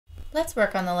Let's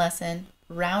work on the lesson,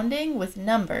 rounding with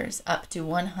numbers up to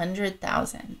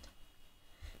 100,000.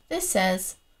 This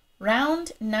says,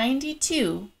 round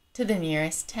 92 to the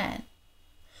nearest 10.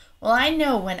 Well, I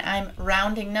know when I'm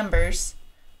rounding numbers,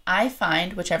 I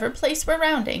find whichever place we're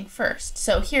rounding first.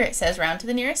 So here it says round to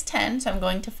the nearest 10, so I'm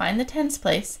going to find the tens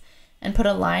place and put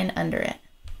a line under it.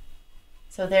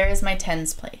 So there is my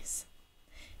tens place.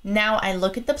 Now I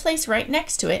look at the place right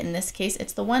next to it, in this case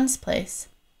it's the ones place,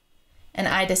 and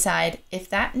I decide if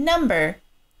that number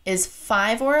is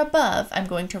 5 or above, I'm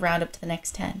going to round up to the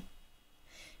next 10.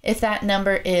 If that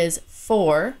number is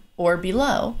 4 or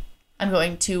below, I'm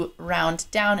going to round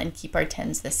down and keep our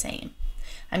tens the same.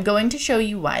 I'm going to show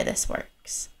you why this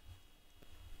works.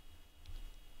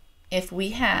 If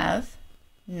we have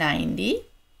 90,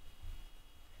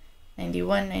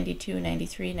 91, 92,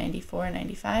 93, 94,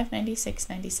 95, 96,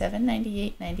 97,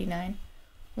 98, 99,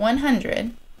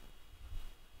 100,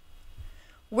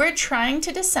 we're trying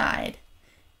to decide,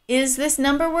 is this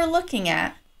number we're looking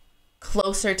at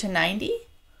closer to 90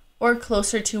 or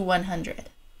closer to 100?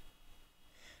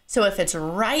 So if it's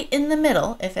right in the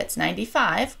middle, if it's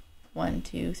 95, 1,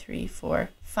 2, 3, 4,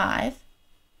 5,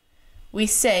 we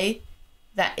say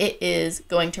that it is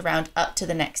going to round up to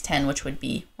the next 10, which would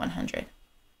be 100.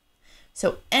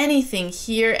 So anything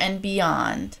here and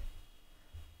beyond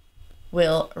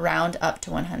will round up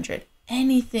to 100.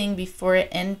 Anything before it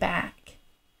and back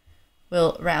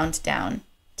will round down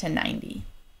to 90.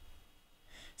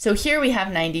 So here we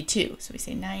have 92. So we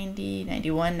say 90,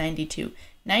 91, 92.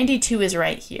 92 is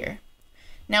right here.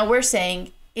 Now we're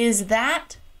saying, is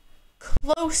that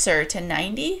closer to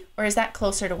 90 or is that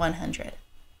closer to 100?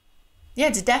 Yeah,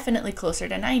 it's definitely closer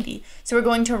to 90. So we're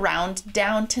going to round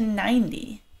down to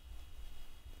 90.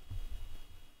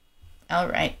 All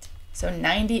right, so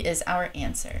 90 is our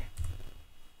answer.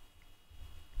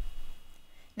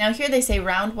 Now here they say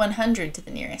round 100 to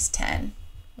the nearest 10.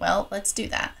 Well, let's do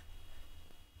that.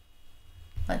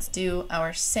 Let's do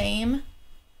our same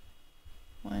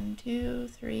 1, 2,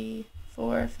 3,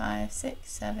 4, 5,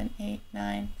 6, 7, 8,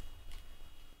 9.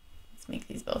 Let's make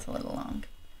these both a little long.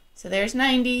 So there's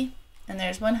 90 and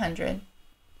there's 100.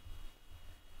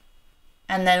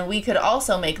 And then we could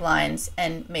also make lines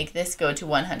and make this go to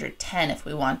 110 if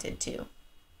we wanted to.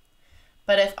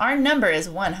 But if our number is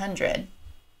 100,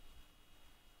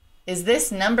 is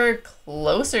this number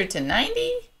closer to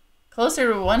 90?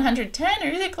 Closer to 110, or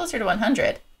is it closer to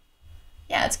 100?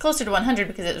 Yeah, it's closer to 100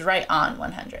 because it's right on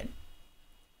 100.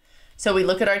 So we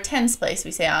look at our tens place,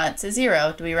 we say, it's a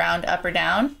 0. Do we round up or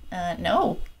down?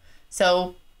 No.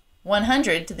 So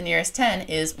 100 to the nearest 10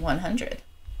 is 100.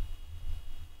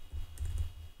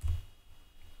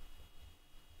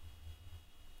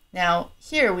 Now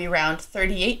here we round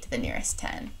 38 to the nearest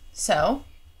 10. So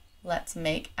let's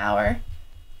make our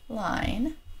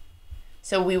line.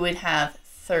 So we would have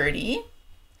 30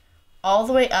 all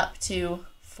the way up to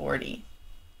 40.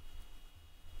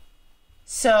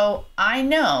 So I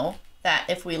know that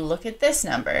if we look at this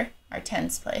number, our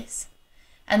tens place,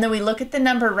 and then we look at the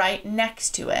number right next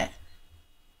to it,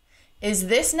 is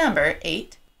this number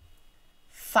 8,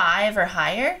 5 or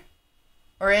higher,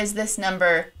 or is this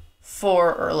number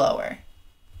 4 or lower?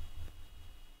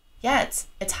 Yeah,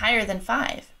 it's higher than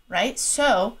 5, right?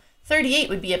 So 38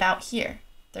 would be about here,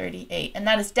 38, and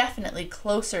that is definitely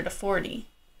closer to 40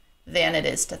 than it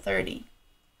is to 30.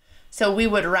 So we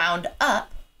would round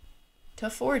up to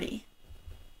 40.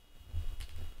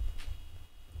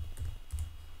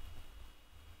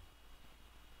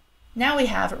 Now we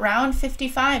have round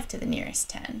 55 to the nearest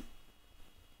 10.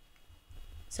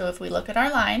 So if we look at our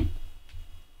line,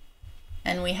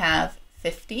 and we have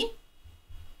 50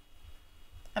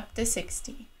 up to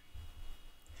 60.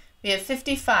 We have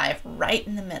 55 right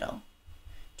in the middle.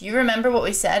 Do you remember what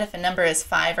we said if a number is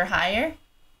 5 or higher?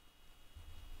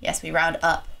 Yes, we round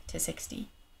up to 60.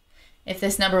 If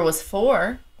this number was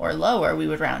 4 or lower, we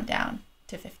would round down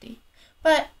to 50.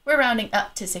 But we're rounding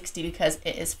up to 60 because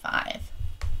it is 5.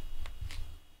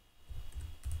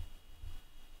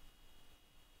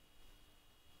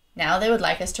 Now they would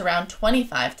like us to round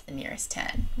 25 to the nearest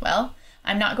 10. Well,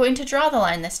 I'm not going to draw the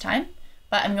line this time,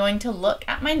 but I'm going to look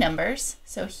at my numbers.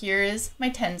 So here is my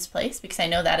tens place because I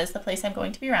know that is the place I'm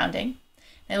going to be rounding.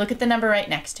 And I look at the number right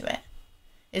next to it.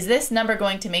 Is this number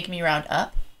going to make me round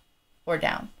up or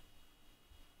down?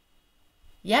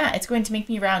 Yeah, it's going to make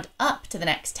me round up to the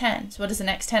next 10. So what is the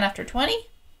next 10 after 20?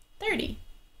 30.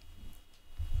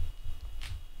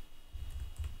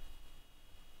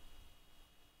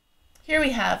 Here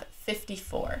we have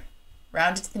 54,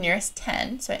 rounded to the nearest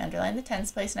 10, so I underline the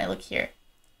tens place and I look here.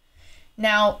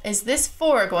 Now, is this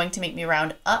 4 going to make me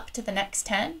round up to the next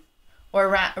 10 or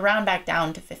round back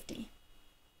down to 50?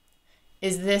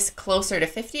 is this closer to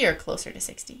 50 or closer to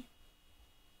 60?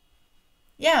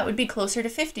 Yeah, it would be closer to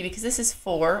 50 because this is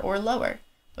 4 or lower,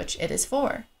 which it is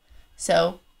 4.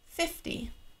 So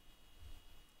 50.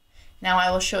 Now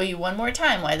I will show you one more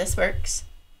time why this works.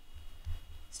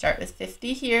 Start with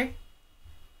 50 here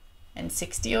and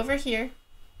 60 over here.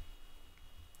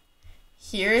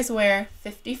 Here is where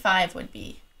 55 would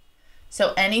be.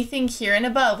 So anything here and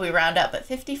above we round up, but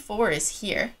 54 is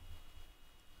here.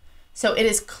 So it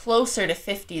is closer to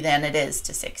 50 than it is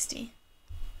to 60.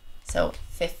 So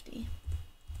 50.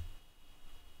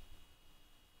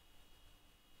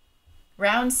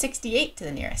 Round 68 to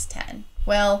the nearest 10.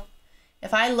 Well,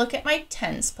 if I look at my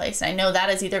tens place, I know that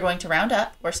is either going to round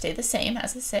up or stay the same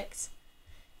as the 6.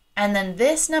 And then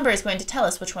this number is going to tell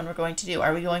us which one we're going to do.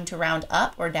 Are we going to round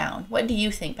up or down? What do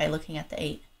you think by looking at the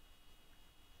 8?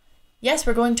 Yes,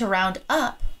 we're going to round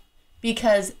up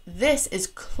because this is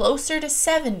closer to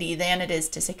 70 than it is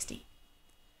to 60.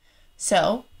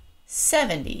 So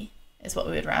 70 is what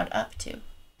we would round up to.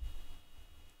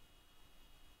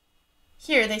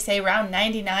 Here they say round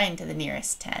 99 to the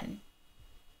nearest 10.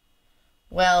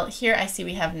 Well, here I see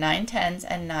we have 9 tens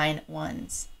and 9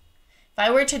 ones. If I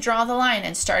were to draw the line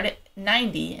and start at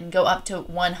 90 and go up to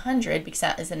 100, because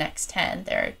that is the next 10,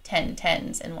 there are 10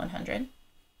 tens in 100,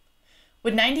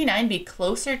 would 99 be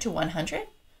closer to 100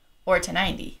 or to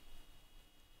 90?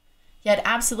 Yeah, it'd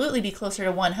absolutely be closer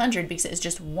to 100 because it's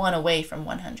just 1 away from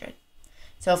 100.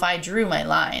 So if I drew my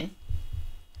line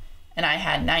and I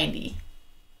had 90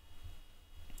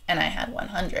 and I had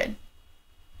 100,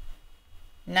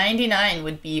 99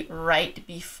 would be right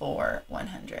before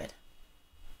 100.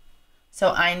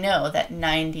 So I know that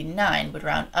 99 would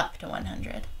round up to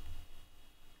 100.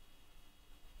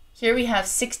 Here we have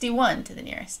 61 to the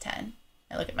nearest 10.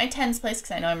 I look at my tens place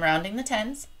because I know I'm rounding the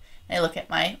tens. And I look at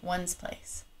my ones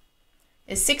place.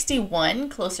 Is 61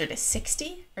 closer to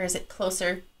 60 or is it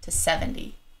closer to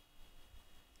 70?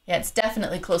 Yeah, it's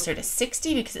definitely closer to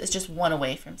 60 because it's just 1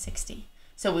 away from 60.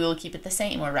 So we will keep it the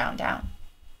same or round down.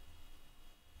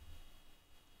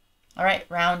 All right,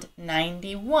 round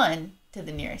 91 to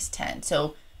the nearest 10.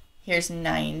 So here's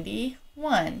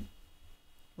 91.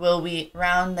 Will we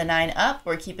round the 9 up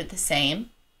or keep it the same,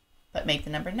 but make the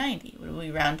number 90? Will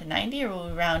we round to 90 or will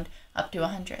we round up to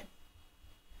 100?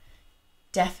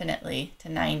 Definitely to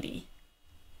 90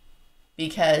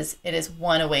 because it is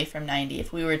 1 away from 90.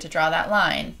 If we were to draw that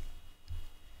line,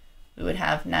 we would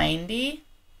have 90,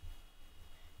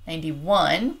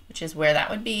 91, which is where that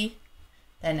would be,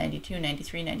 then 92,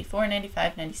 93, 94,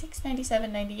 95, 96,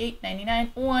 97, 98,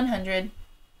 99, 100.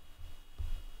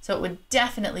 So it would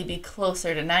definitely be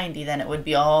closer to 90 than it would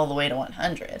be all the way to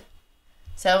 100.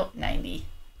 So 90.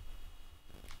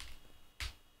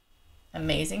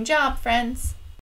 Amazing job, friends.